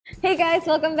Hey guys,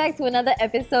 welcome back to another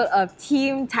episode of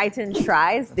Team Titan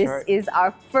Tries. This is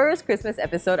our first Christmas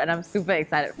episode and I'm super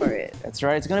excited for it. That's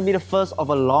right, it's gonna be the first of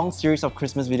a long series of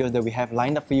Christmas videos that we have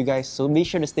lined up for you guys, so be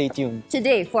sure to stay tuned.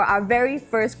 Today, for our very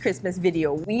first Christmas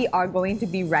video, we are going to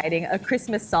be writing a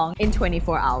Christmas song in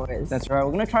 24 hours. That's right,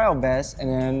 we're gonna try our best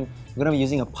and then we're gonna be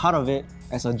using a part of it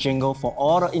as a jingle for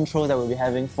all the intros that we'll be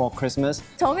having for Christmas.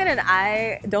 Tong En and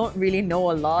I don't really know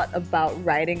a lot about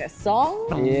writing a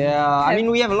song. Yeah, I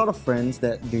mean, we have a lot of friends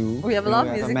that do. We have a lot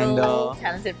of musical, Amanda,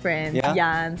 talented friends,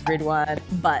 Jans, Ridwan,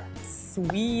 but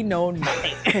we know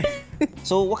nothing.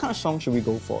 So what kind of song should we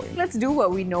go for? Let's do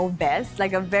what we know best,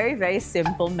 like a very, very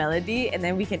simple melody, and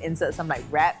then we can insert some like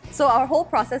rap. So our whole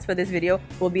process for this video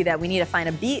will be that we need to find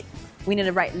a beat, we need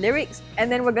to write lyrics,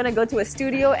 and then we're gonna go to a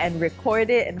studio and record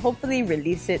it and hopefully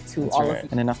release it to all of you.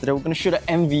 And then after that, we're gonna shoot an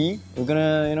MV. We're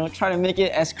gonna, try to make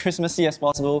it as Christmassy as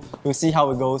possible. We'll see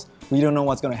how it goes. We don't know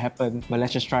what's gonna happen, but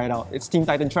let's just try it out. It's Team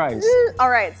Titan Tries.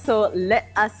 Alright, so let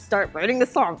us start writing the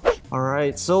song.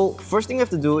 Alright, so first thing we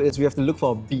have to do is we have to look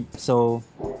for a beat. So,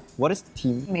 what is the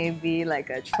theme? Maybe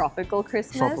like a tropical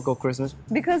Christmas. Tropical Christmas.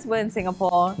 Because we're in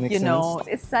Singapore, Makes sense.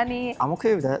 it's sunny. I'm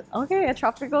okay with that. Okay, a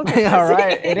tropical Christmas.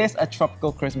 Alright, it is a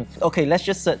tropical Christmas. Okay, let's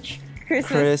just search.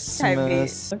 Christmas. Type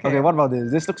beat. Okay, what about this?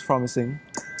 This looks promising.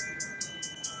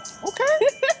 Okay.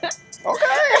 Okay.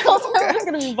 I'm not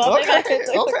gonna be bothered.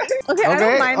 Okay, I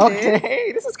don't mind this.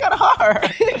 Okay, this is kind of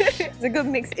hard. It's a good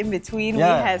mix in between. We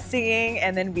have singing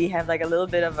and then we have like a little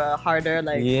bit of a harder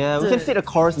like... Yeah, we can fit a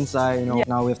chorus inside,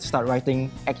 Now we have to start writing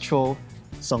actual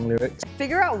song lyrics.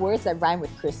 Figure out words that rhyme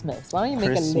with Christmas. Why don't you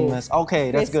make a list?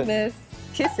 Okay, that's good. Christmas,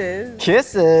 kisses.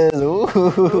 Kisses,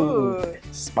 ooh.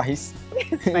 Spice.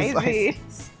 Spicy.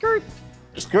 Skirt.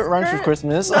 Skirt rhymes with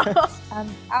Christmas. I'm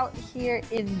out here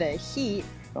in the heat.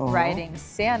 Writing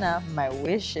Santa my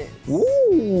wishes.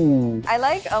 Ooh. I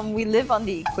like we live on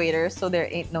the equator, so there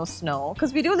ain't no snow.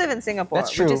 Because we do live in Singapore,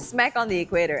 That's true. which is smack on the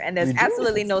equator, and there's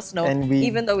absolutely no snow,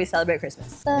 even though we celebrate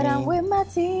Christmas. But I'm with my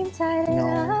Team Titan,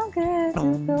 I'm good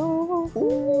to go.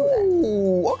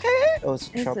 Ooh, okay. Oh, it's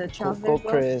a tropical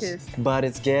Chris. But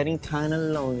it's getting kinda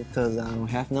lonely because I don't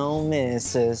have no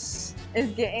missus.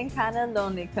 It's getting kinda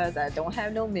lonely because I don't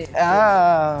have no missus.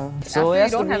 So After you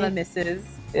don't have a missus.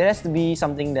 It has to be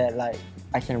something that like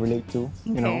I can relate to,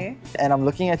 you know. And I'm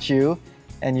looking at you,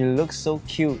 and you look so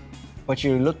cute, but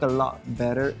you look a lot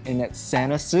better in that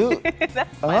Santa suit.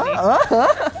 That's funny.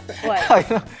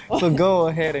 What? So go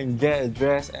ahead and get a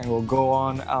dress, and we'll go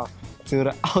on out to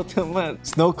the ultimate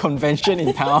snow convention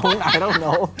in town. I don't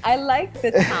know. I like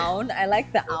the town. I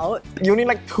like the out. You need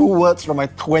like 2 words from my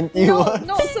 20 words.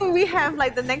 No, so we have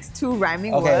like the next 2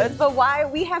 rhyming words, but why?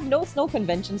 We have no snow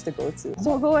conventions to go to.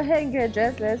 So go ahead and get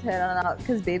dressed, let's head on out.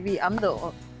 Because baby, I'm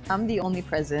the only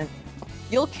present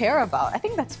you'll care about. I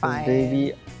think that's fine.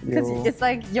 Baby, because it's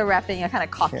like you're rapping, you're kind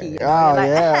of cocky. Oh, like,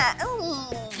 yeah.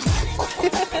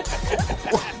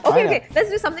 Okay, let's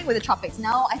do something with the tropics.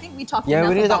 Now, I think we talked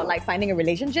enough about like finding a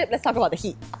relationship. Let's talk about the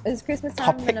heat. It's Christmas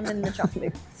time and I'm in the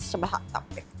tropics.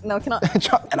 No, cannot. I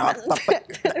cannot.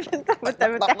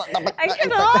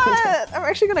 I'm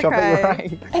actually gonna cry.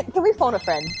 Can we phone a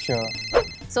friend? Sure.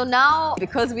 So now,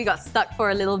 because we got stuck for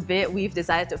a little bit, we've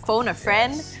decided to phone a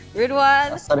friend.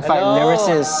 Ridwan. A certified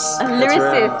lyricist. A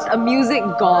lyricist, a music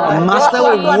god. A master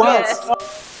with words.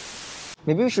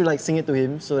 Maybe we should like sing it to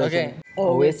him so that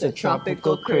Oh, it's a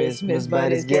tropical Christmas,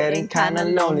 but it's getting kinda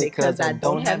lonely cause I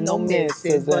don't have no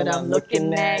missus. But I'm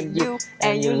looking at you,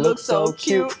 and you look so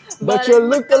cute. But you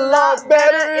look a lot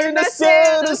better in a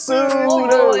Santa suit.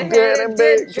 Oh, get a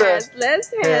big dress, let's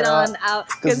head on out.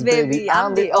 Cause baby,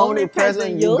 I'm the only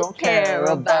present you'll care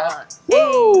about.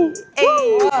 Woo!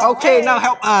 Okay, now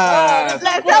help us.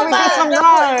 Let's help us. Some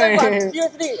rhyme.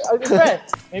 Seriously, I'm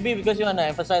impressed. Maybe because you want to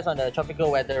emphasize on the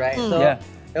tropical weather, right? So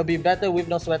it'll be better with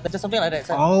no sweater. Just something like that.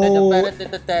 So We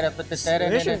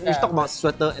talk about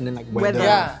sweater and then like weather.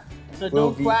 Yeah. So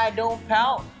don't cry, don't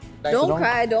pout. Like, don't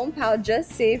cry, don't pout.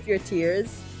 Just save your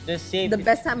tears. Just save the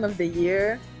best time of the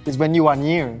year. It's when you are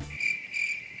near.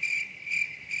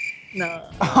 No.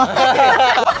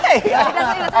 I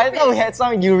thought we had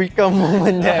some eureka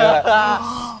moment there.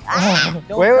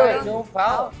 Don't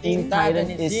pout. Team Titan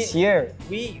is here.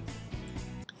 We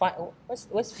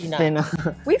what's finna?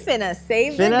 We finna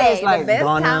save the day. Is like the best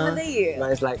time of the year. No,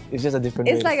 it's just a different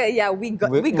It's like we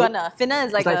gonna. Finna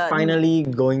is like it's like finally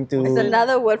going to. It's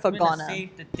another word for gonna.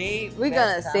 Save the day. We're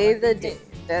gonna save the day.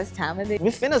 Best time of the year. We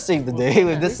finna save the day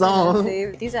with this song.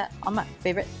 These are all my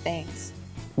favorite things.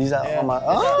 These are all my.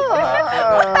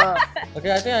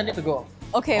 Okay, I think I need to go.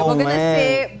 Okay, Oh, we're gonna man.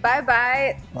 say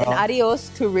bye-bye and adios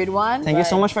to Ridwan. Thank you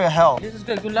so much for your help. This is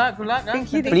good. Good luck. Good luck.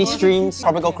 Thank you. Please stream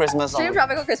Tropical Christmas. Stream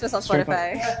Tropical Christmas on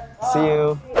Spotify. See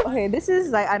you. Okay, this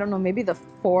is like, I don't know, maybe the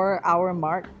 4-hour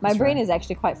mark. My brain is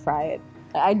actually quite fried.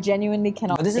 I genuinely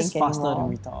cannot But this think is faster anymore. than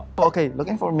we thought. Okay,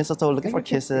 looking for mistletoe, looking for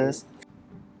kisses.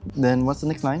 Then what's the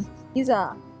next line? These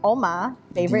are all my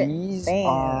favorite These things.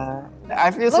 are...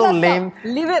 I feel No, so no, stop. lame.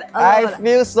 Leave it I alone.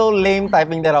 feel so lame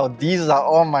typing that out. These are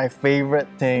all my favorite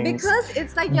things. Because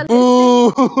it's like you're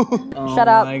Ooh. Shut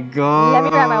up. Oh my god. Let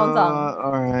me write my own song.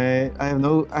 Alright.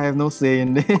 I have no say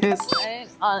in this. listening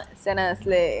on Santa's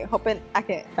sleigh, hoping I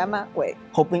can find my way.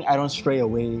 Hoping I don't stray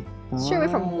away. Stray away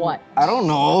from what? I don't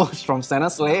know. It's from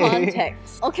Santa's sleigh.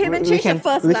 Context. Okay, then change the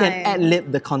first we line. can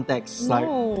ad-lib the context.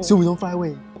 No. Like, so we don't fly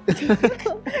away.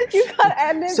 You can't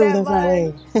ad-lib So we that don't fly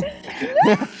away.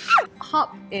 much.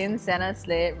 Hop in Santa's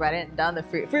sleigh, riding down the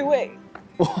freeway.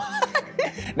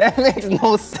 That makes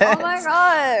no sense. Oh my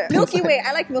god. Milky Way.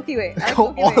 I like Milky Way. I like Go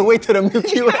Milky all the way to the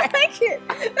Milky Way. I like it.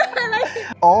 I like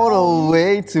it. All the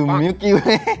way to Milky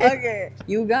Way. Okay.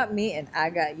 You got me and I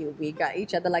got you. We got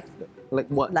each other like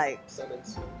What?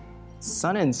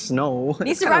 Sun and snow.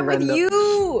 needs That's to kinda rhyme with random.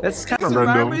 you. That's kind of Rhyme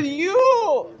random. with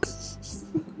you.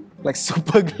 Like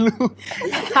super glue.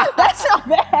 That's not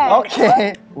bad.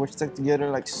 Okay. We're stuck together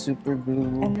like super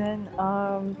glue. And then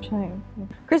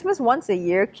Christmas once a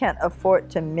year, can't afford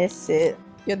to miss it.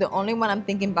 You're the only one I'm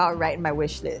thinking about right in my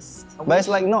wish list. But it's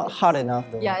like not hard enough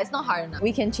though. Yeah, it's not hard enough.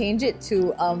 We can change it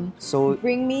to So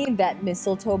bring me that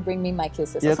mistletoe, bring me my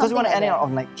kisses. yeah, or because we want to something end it like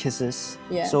on like kisses.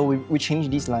 Yeah. So we change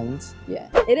these lines.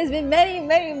 that. Yeah. It has been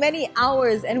many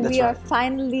hours and That's we are right.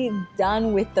 finally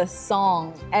done with the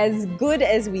song as good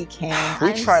as we can. We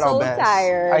I'm tried so our best.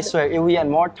 tired. I swear, if we had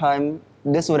more time,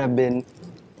 this would have been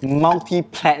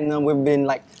multi-platinum. We've been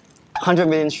like 100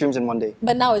 million streams in one day.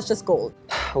 But now it's just gold.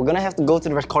 We're gonna have to go to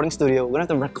the recording studio. We're gonna have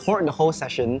to record the whole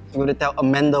session. We're gonna tell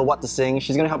Amanda what to sing.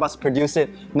 She's gonna help us produce it,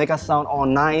 make us sound all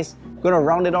nice. We're gonna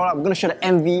round it all up. We're gonna show the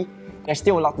MV. There's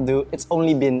still a lot to do. It's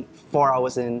only been 4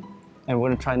 hours in, and we're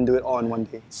gonna try and do it all in one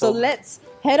day. So let's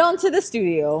head on to the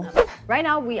studio. Right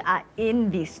now we are in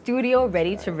the studio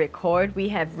ready to record. We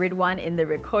have Ridwan in the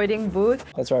recording booth.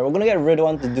 That's right. We're gonna get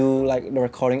Ridwan to do like the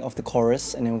recording of the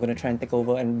chorus, and then we're gonna try and take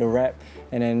over and the rap,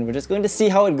 and then we're just going to see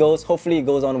how it goes. Hopefully, it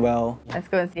goes on well. Let's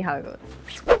go and see how it goes.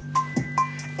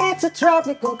 It's a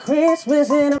tropical Christmas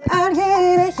and I'm out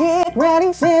here to hit,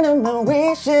 writing cinnamon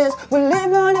wishes. We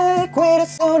live on the equator,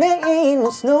 so there ain't no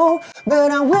snow.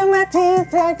 But I'm with my teeth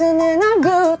tightened and I'm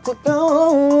good to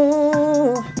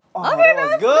go. Oh, Okay, that was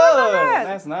that's good. good.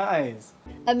 That's nice.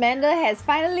 Amanda has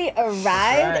finally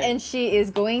arrived and she is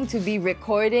going to be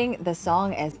recording the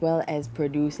song as well as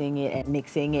producing it and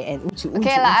mixing it and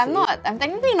Okay, I'm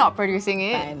technically not producing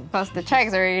it Fine. because the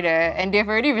track's already there and they've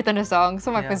already written the song.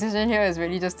 So my position here is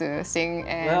really just to sing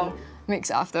and Well,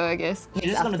 mix after, I guess.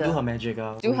 She's just gonna do her magic.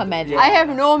 Do her magic. I have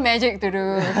no magic to do,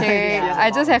 okay? Yeah. I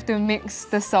just have to mix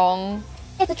the song.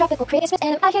 It's a tropical Christmas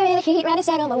and I'm out here in the heat, riding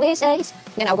sad on my wishes.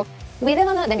 Then I'll go. We live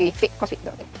on the, then we fit, crossfit.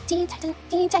 Team Titan,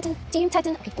 Team Titan, Team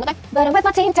Titan. Okay, one more time. But I'm with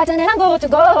my Team Titan and I'm good to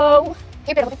go. Can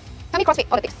you play the whole thing? Help me crossfit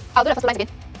all the things. I'll do the first two lines again.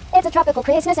 It's a tropical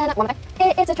Christmas and One more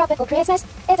time. it's a tropical Christmas.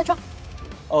 It's a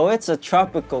Oh, it's a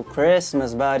tropical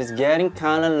Christmas, but it's getting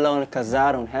kinda lonely cause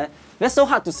I don't have... That's so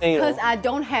hard to say though. Because I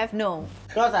don't have no.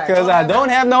 Cause I don't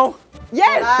have no.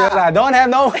 Yes! Cause I don't have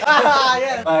no.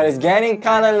 But it's getting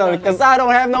kinda lonely cause I don't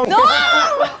have no. No!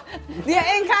 They're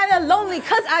ain't kind of lonely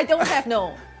because I don't have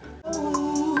no.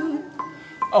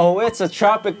 Oh, it's a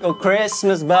tropical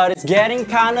Christmas, but it's getting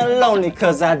kinda lonely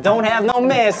cause I don't have no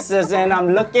misses and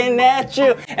I'm looking at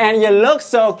you and you look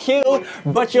so cute,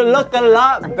 but you look a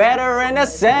lot better in a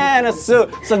Santa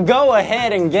suit. So go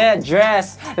ahead and get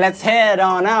dressed, let's head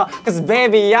on out, cause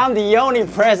baby I'm the only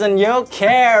present you'll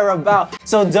care about.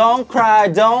 So don't cry,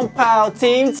 don't pout,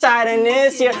 Team Titan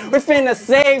is here, we finna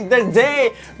save the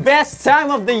day, best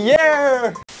time of the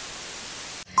year.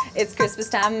 It's Christmas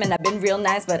time and I've been real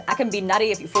nice, but I can be naughty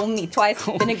if you fool me twice.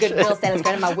 Been a good girl, Santa's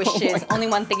granted my wishes. Only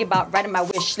one thinking about writing my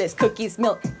wish list. Cookies,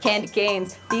 milk, candy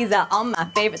canes. These are all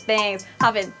my favorite things.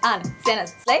 Hopping on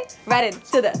Santa's sleigh, riding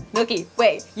to the Milky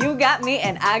Way. You got me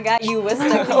and I got you. We're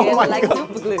stuck together like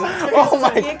super glue. Oh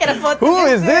my You can afford to Who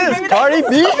miss is it. this? Maybe Cardi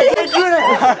B?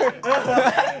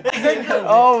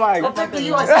 Oh my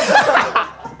god.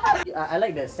 I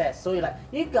like the sass. So you're like,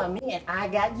 you got me and I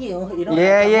got you. You know.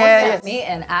 Yeah, You yeah, got me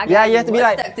and I got yeah. You have to be We're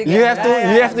like, stuck you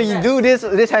together. have to do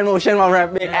this hand motion while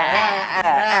rapping.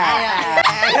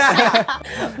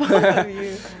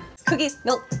 cookies,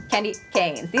 milk, candy,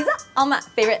 canes. These are all my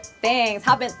favorite things.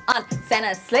 Hopping on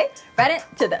Santa's sleigh, right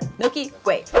into the Milky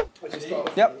Way.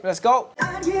 Yep, let's go.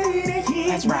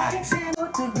 That's right.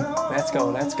 Let's go,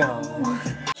 let's go.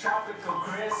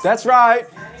 That's right.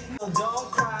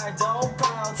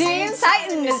 Team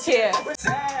Titan is here.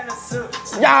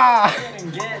 Yeah.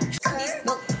 Cookies,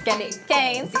 milk, candy,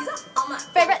 canes. These are all my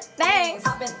favorite things.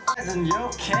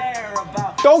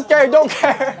 Don't care, don't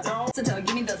care. So don't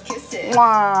give me those kisses.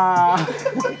 Mwah.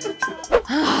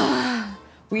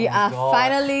 We are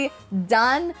finally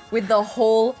done with the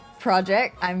whole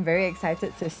project. I'm very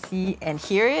excited to see and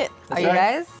hear it. Are you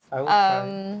guys?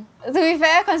 To be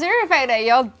fair, considering the fact that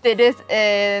y'all did this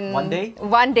in One day?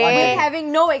 With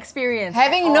having no experience.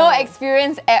 Having no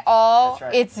experience at all,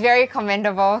 right. it's very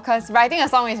commendable because writing a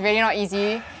song is really not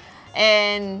easy.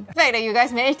 And the fact that you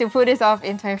guys managed to pull this off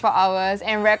in 24 hours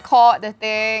and record the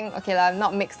thing, okay lah,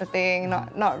 not mix the thing,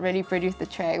 not really produce the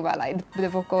track, but like the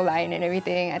vocal line and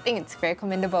everything, I think it's very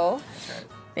commendable.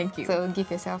 Thank you. So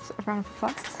give yourself a round of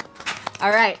applause.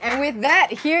 Alright, and with that,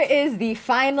 here is the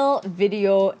final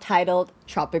video titled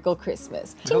Tropical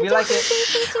Christmas. Hope you like it.